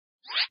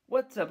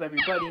What's up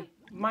everybody,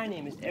 my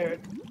name is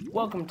Eric.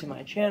 Welcome to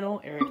my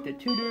channel, Eric the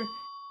Tutor.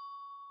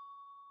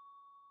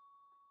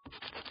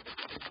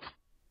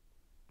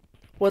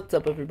 What's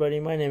up everybody,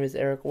 my name is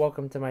Eric.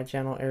 Welcome to my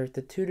channel, Eric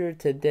the Tutor.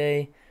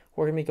 Today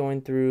we're going to be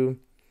going through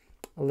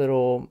a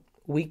little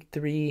week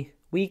 2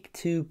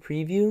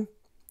 preview,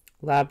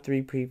 lab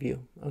 3 preview.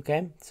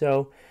 Okay,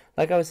 so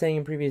like I was saying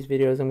in previous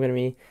videos, I'm going to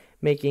be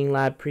making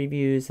lab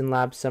previews and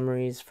lab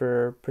summaries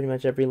for pretty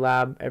much every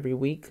lab every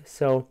week.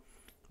 So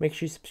make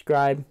sure you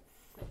subscribe,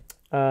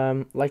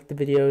 like the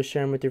videos,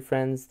 share them with your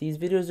friends. These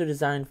videos are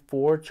designed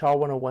for CHAW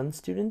 101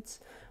 students,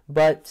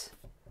 but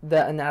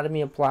the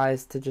anatomy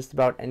applies to just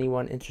about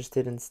anyone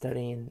interested in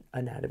studying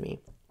anatomy.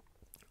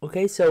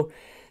 Okay, so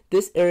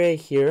this area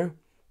here,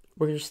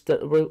 we're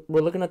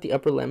looking at the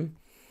upper limb,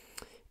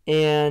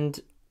 and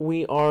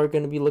we are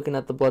going to be looking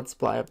at the blood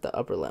supply of the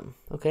upper limb.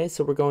 Okay,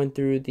 so we're going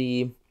through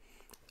the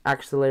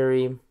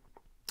axillary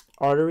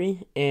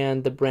artery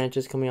and the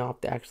branches coming off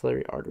the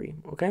axillary artery.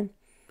 Okay,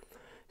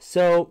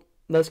 so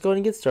let's go ahead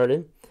and get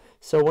started.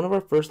 So one of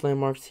our first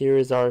landmarks here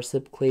is our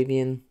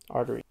subclavian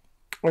artery.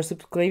 Our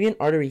subclavian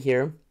artery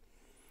here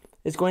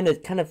is going to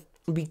kind of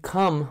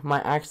become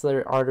my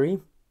axillary artery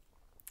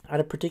at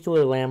a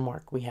particular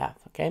landmark we have.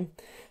 Okay,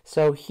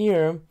 so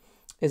here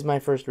is my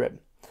first rib.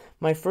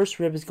 My first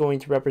rib is going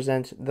to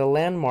represent the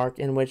landmark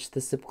in which the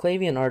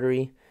subclavian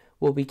artery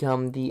will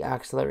become the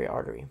axillary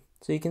artery.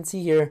 So you can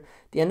see here,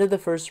 at the end of the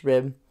first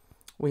rib,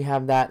 we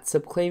have that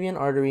subclavian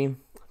artery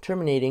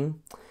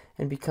terminating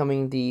and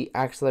becoming the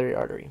axillary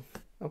artery.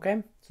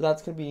 Okay, so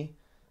that's going to be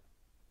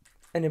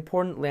an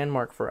important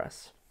landmark for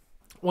us.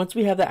 Once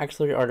we have the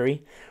axillary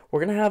artery, we're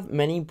going to have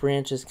many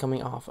branches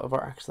coming off of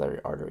our axillary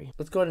artery.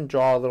 Let's go ahead and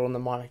draw a little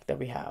mnemonic that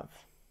we have.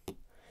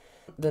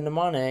 The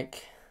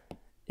mnemonic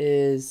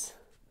is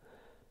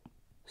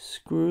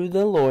screw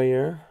the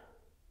lawyer,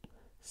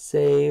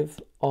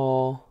 save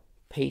all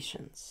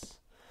patients.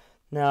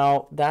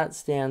 Now that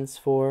stands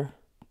for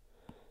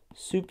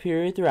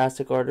superior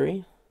thoracic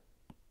artery,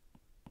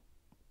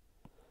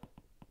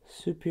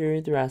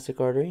 superior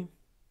thoracic artery,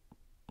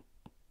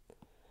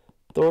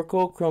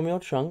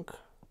 thoracoacromial trunk,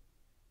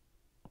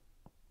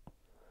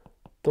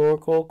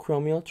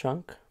 thoracoacromial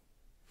trunk,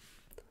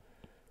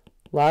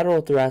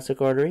 lateral thoracic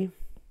artery,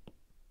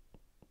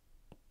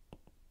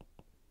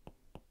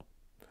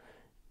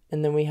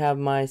 and then we have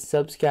my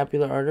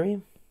subscapular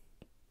artery,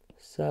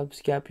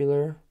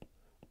 subscapular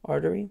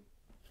artery,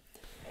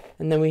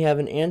 and then we have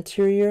an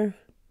anterior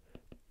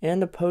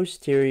and a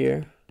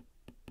posterior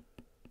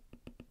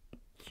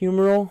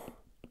humeral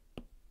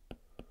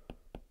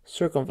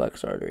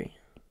circumflex artery.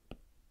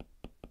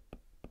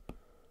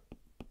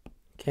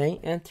 Okay,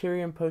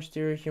 anterior and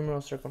posterior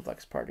humeral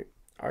circumflex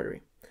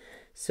artery.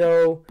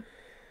 So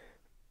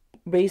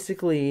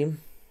basically,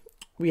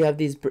 we have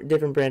these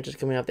different branches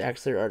coming off the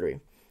axillary artery.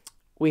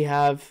 We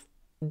have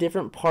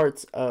different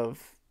parts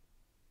of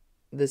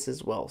this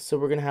as well. So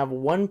we're going to have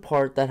one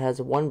part that has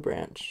one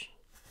branch.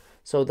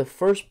 So the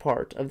first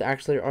part of the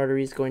axillary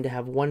artery is going to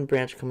have one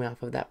branch coming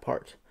off of that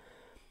part.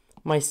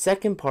 My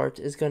second part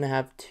is going to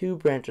have two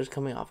branches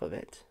coming off of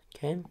it.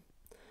 Okay,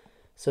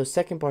 so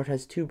second part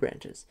has two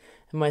branches,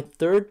 and my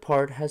third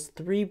part has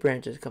three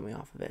branches coming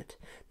off of it.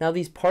 Now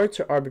these parts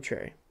are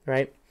arbitrary,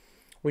 right?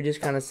 We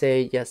just kind of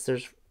say, yes,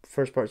 there's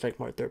first part, second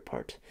part, third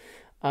part.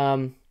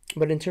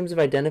 But in terms of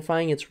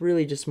identifying, it's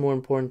really just more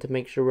important to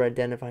make sure we're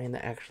identifying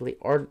the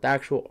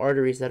actual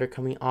arteries that are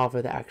coming off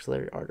of the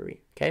axillary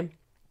artery. Okay,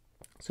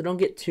 so don't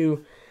get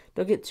too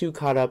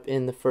caught up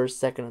in the first,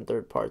 second, and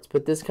third parts.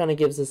 But this kind of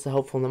gives us a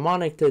helpful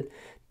mnemonic to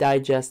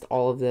digest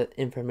all of the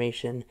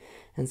information.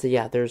 And so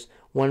yeah, there's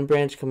one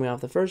branch coming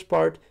off the first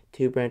part,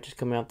 two branches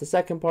coming off the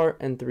second part,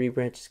 and three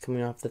branches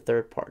coming off the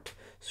third part.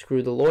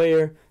 Screw the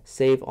lawyer,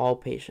 save all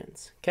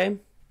patients. Okay,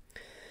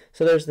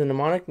 so there's the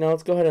mnemonic. Now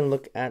let's go ahead and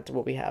look at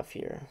what we have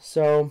here.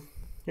 So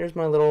here's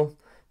my little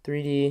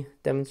 3D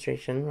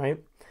demonstration, right?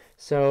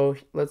 So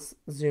let's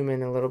zoom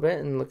in a little bit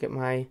and look at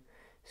my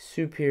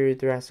superior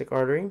thoracic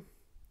artery.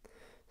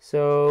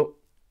 So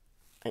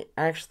I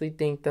actually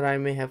think that I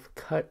may have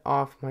cut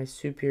off my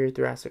superior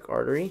thoracic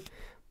artery,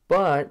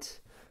 but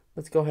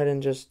let's go ahead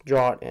and just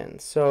draw it in.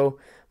 So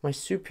my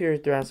superior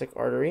thoracic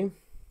artery,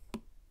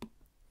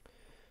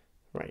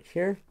 right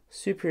here,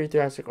 superior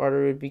thoracic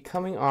artery would be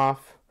coming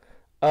off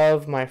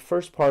of my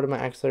first part of my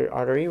axillary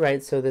artery,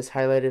 right? So this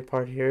highlighted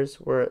part here is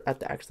we're at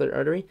the axillary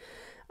artery.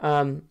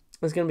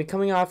 It's going to be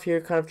coming off here,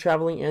 kind of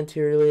traveling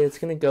anteriorly. It's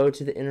going to go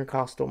to the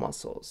intercostal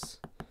muscles.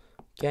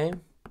 Okay,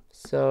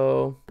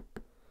 so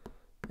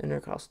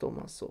intercostal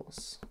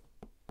muscles.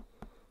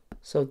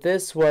 So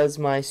this was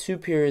my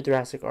superior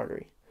thoracic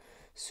artery.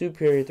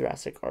 Superior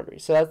thoracic artery.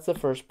 So that's the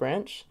first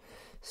branch.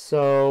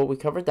 So we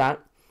covered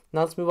that.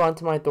 Now let's move on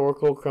to my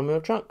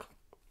thoracoacromial trunk.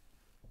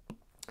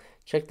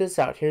 Check this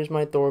out. Here's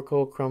my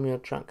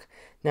thoracoacromial trunk.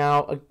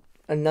 Now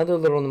another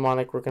little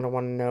mnemonic we're going to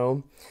want to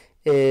know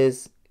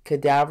is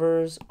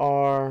cadavers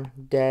are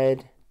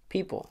dead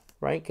people,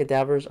 right?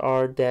 Cadavers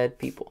are dead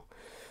people.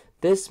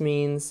 This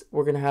means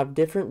we're going to have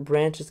different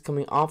branches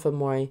coming off of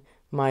my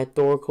my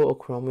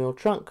thoracoacromial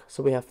trunk.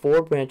 So we have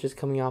 4 branches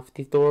coming off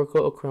the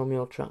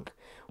thoracoacromial trunk.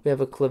 We have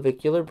a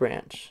clavicular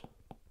branch.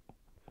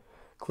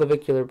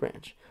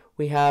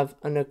 We have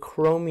an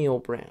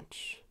acromial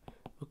branch.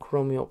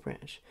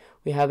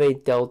 We have a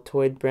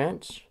deltoid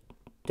branch.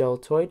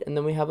 And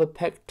then we have a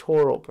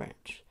pectoral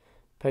branch.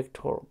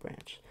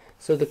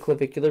 So the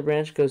clavicular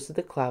branch goes to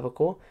the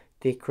clavicle,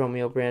 the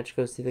acromial branch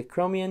goes to the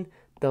acromion,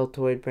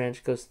 deltoid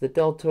branch goes to the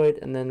deltoid,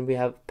 and then we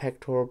have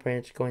pectoral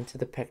branch going to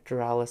the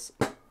pectoralis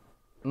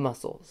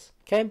muscles.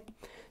 Okay,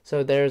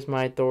 so there's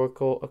my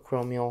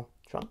thoracoacromial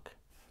trunk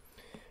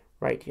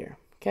right here.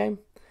 Okay,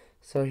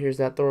 so here's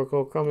that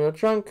thoracoacromial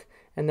trunk,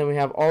 and then we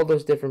have all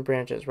those different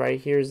branches, right?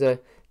 Here's a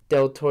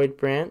deltoid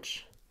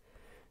branch,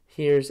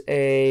 here's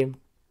a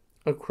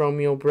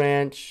acromial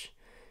branch,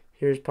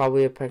 here's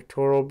probably a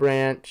pectoral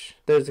branch,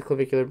 there's a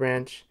clavicular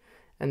branch,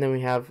 and then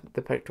we have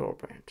the pectoral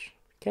branch.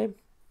 Okay,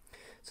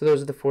 so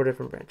those are the 4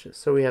 different branches.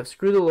 So we have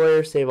screw the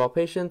lawyer, save all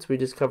patients. We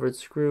just covered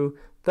screw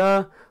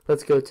the.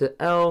 Let's go to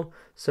L.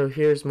 So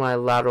here's my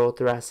lateral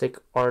thoracic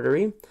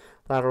artery.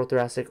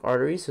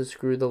 So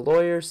screw the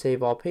lawyer,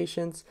 save all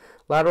patients.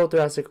 Lateral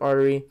thoracic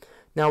artery.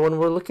 Now when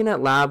we're looking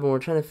at lab and we're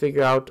trying to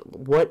figure out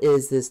what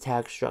is this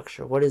tag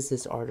structure, what is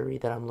this artery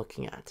that I'm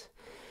looking at,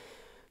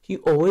 you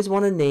always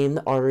want to name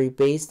the artery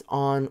based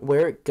on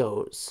where it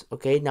goes,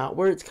 okay, not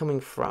where it's coming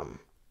from.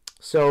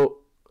 So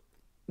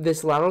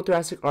this lateral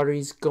thoracic artery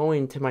is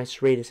going to my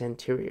serratus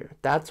anterior.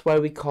 That's why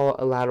we call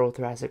it a lateral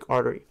thoracic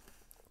artery.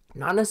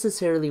 Not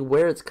necessarily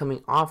where it's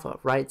coming off of,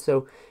 right?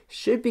 So it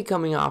should be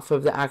coming off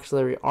of the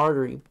axillary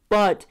artery,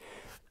 but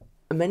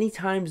many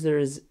times there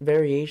is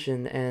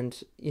variation,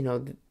 and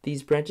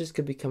these branches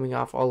could be coming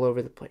off all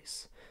over the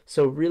place.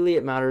 So really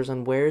it matters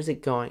on where is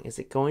it going. Is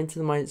it going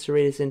to my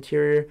serratus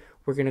anterior?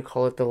 We're going to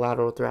call it the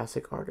lateral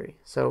thoracic artery.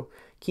 So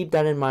keep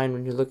that in mind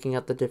when you're looking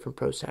at the different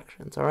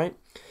prosections, all right?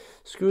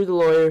 Screw the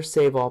lawyer,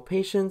 save all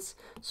patients.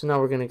 So now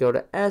we're going to go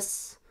to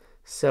S.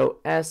 So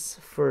S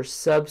for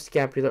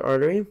subscapular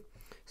artery.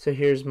 So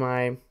here's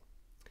my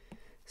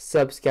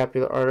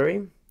subscapular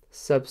artery.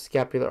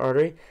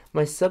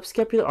 My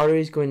subscapular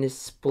artery is going to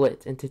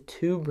split into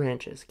 2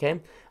 branches, okay?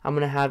 I'm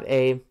going to have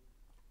a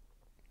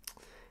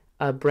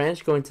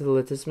branch going to the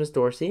latissimus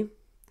dorsi,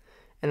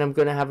 and I'm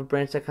going to have a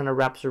branch that kind of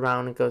wraps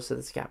around and goes to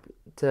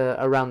the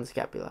around the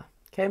scapula,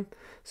 okay?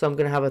 So I'm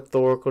going to have a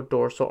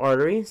thoracodorsal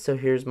artery. So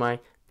here's my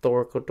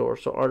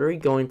thoracodorsal artery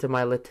going to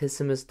my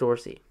latissimus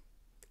dorsi,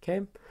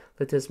 okay?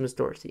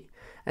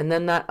 And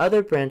then that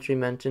other branch we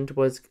mentioned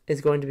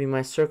is going to be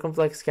my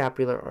circumflex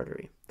scapular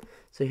artery.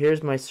 So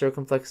here's my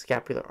circumflex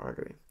scapular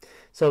artery.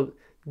 So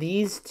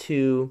these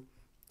 2,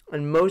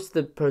 and most of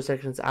the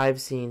prosections I've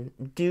seen,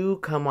 do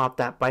come off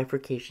that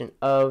bifurcation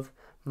of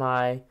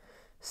my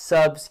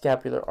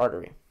subscapular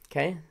artery.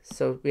 Okay,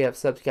 so we have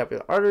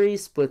subscapular artery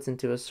splits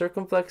into a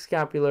circumflex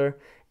scapular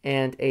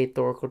and a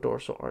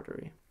thoracodorsal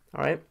artery.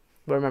 All right,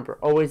 but remember,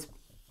 always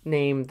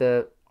name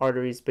the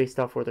arteries based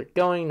off where they're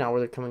going, not where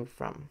they're coming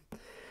from.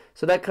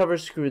 So that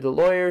covers screw the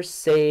lawyer,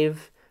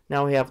 save.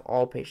 Now we have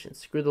all patients.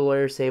 Screw the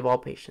lawyer, save all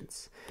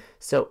patients.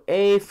 So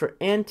A for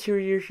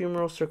anterior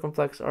humeral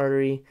circumflex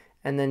artery,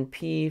 and then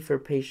P for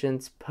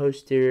patient's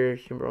posterior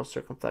humeral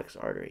circumflex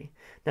artery.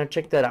 Now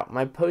check that out.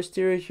 My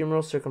posterior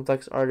humeral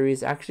circumflex artery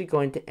is actually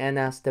going to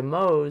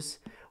anastomose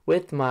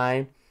with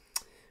my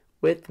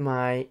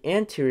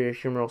anterior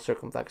humeral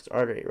circumflex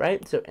artery,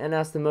 right? So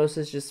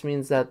anastomosis just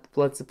means that the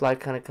blood supply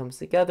kind of comes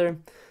together.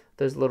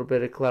 There's a little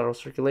bit of collateral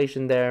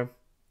circulation there.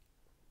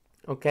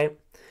 Okay,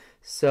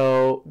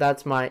 so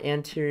that's my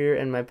anterior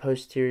and my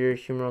posterior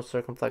humeral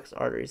circumflex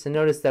arteries. And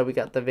notice that we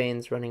got the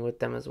veins running with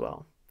them as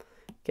well.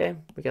 Okay,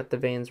 we got the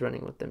veins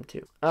running with them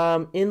too.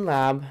 In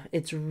lab,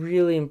 it's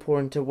really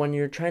important to, when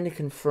you're trying to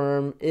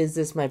confirm, is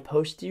this my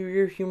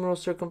posterior humeral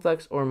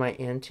circumflex or my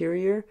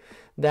anterior,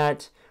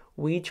 that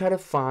we try to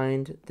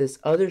find this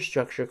other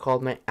structure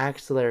called my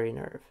axillary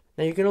nerve.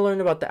 Now you're going to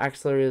learn about the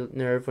axillary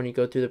nerve when you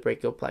go through the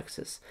brachial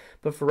plexus.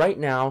 But for right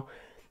now,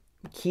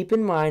 keep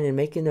in mind and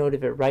make a note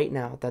of it right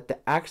now that the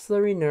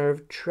axillary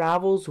nerve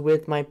travels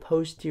with my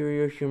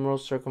posterior humeral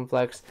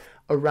circumflex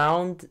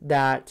around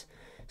that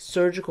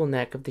surgical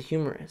neck of the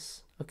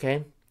humerus.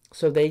 Okay,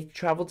 so they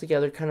travel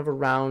together kind of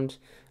around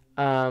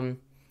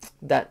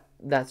that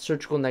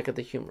surgical neck of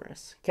the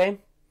humerus. Okay,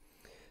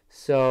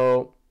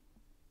 so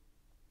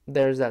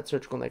there's that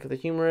surgical neck of the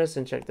humerus,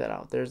 and check that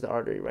out. There's the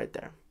artery right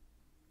there.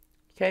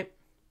 Okay,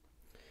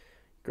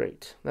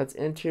 great. That's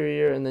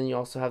anterior, and then you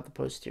also have the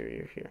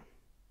posterior here.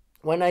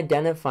 When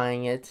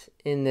identifying it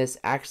in this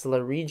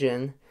axilla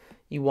region,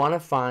 you want to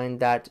find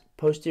that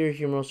posterior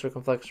humeral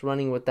circumflex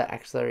running with the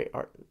axillary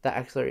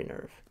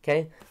nerve.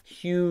 Okay,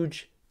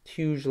 huge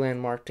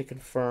landmark to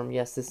confirm,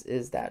 yes, this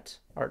is that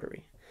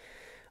artery.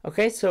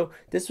 Okay, so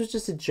this was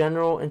just a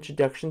general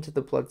introduction to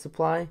the blood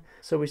supply.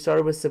 So we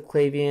started with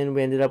subclavian,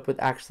 we ended up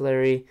with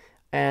axillary,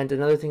 and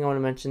another thing I want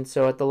to mention,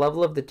 so at the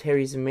level of the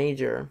teres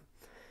major,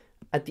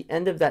 at the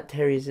end of that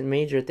teres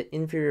major, the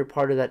inferior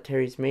part of that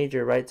teres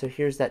major, right? So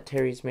here's that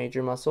teres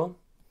major muscle.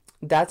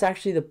 That's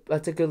actually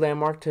that's a good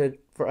landmark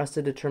for us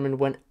to determine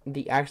when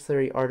the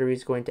axillary artery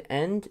is going to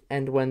end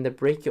and when the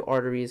brachial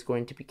artery is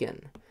going to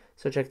begin.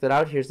 So check that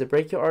out. Here's the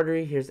brachial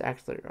artery, here's the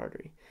axillary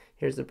artery.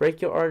 Here's the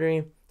brachial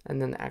artery,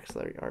 and then the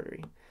axillary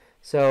artery.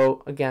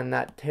 So again,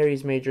 that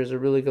teres major is a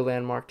really good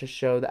landmark to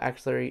show the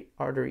axillary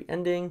artery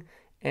ending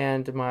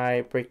and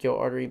my brachial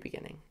artery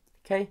beginning.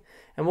 Okay,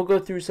 and we'll go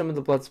through some of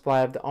the blood supply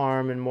of the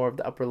arm and more of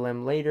the upper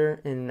limb later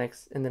in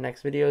the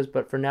next videos.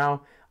 But for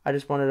now, I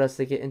just wanted us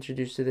to get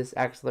introduced to this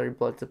axillary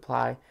blood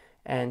supply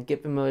and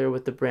get familiar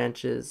with the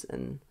branches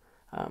and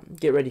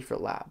get ready for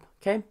lab.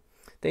 Okay,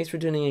 thanks for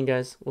tuning in,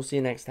 guys. We'll see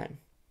you next time.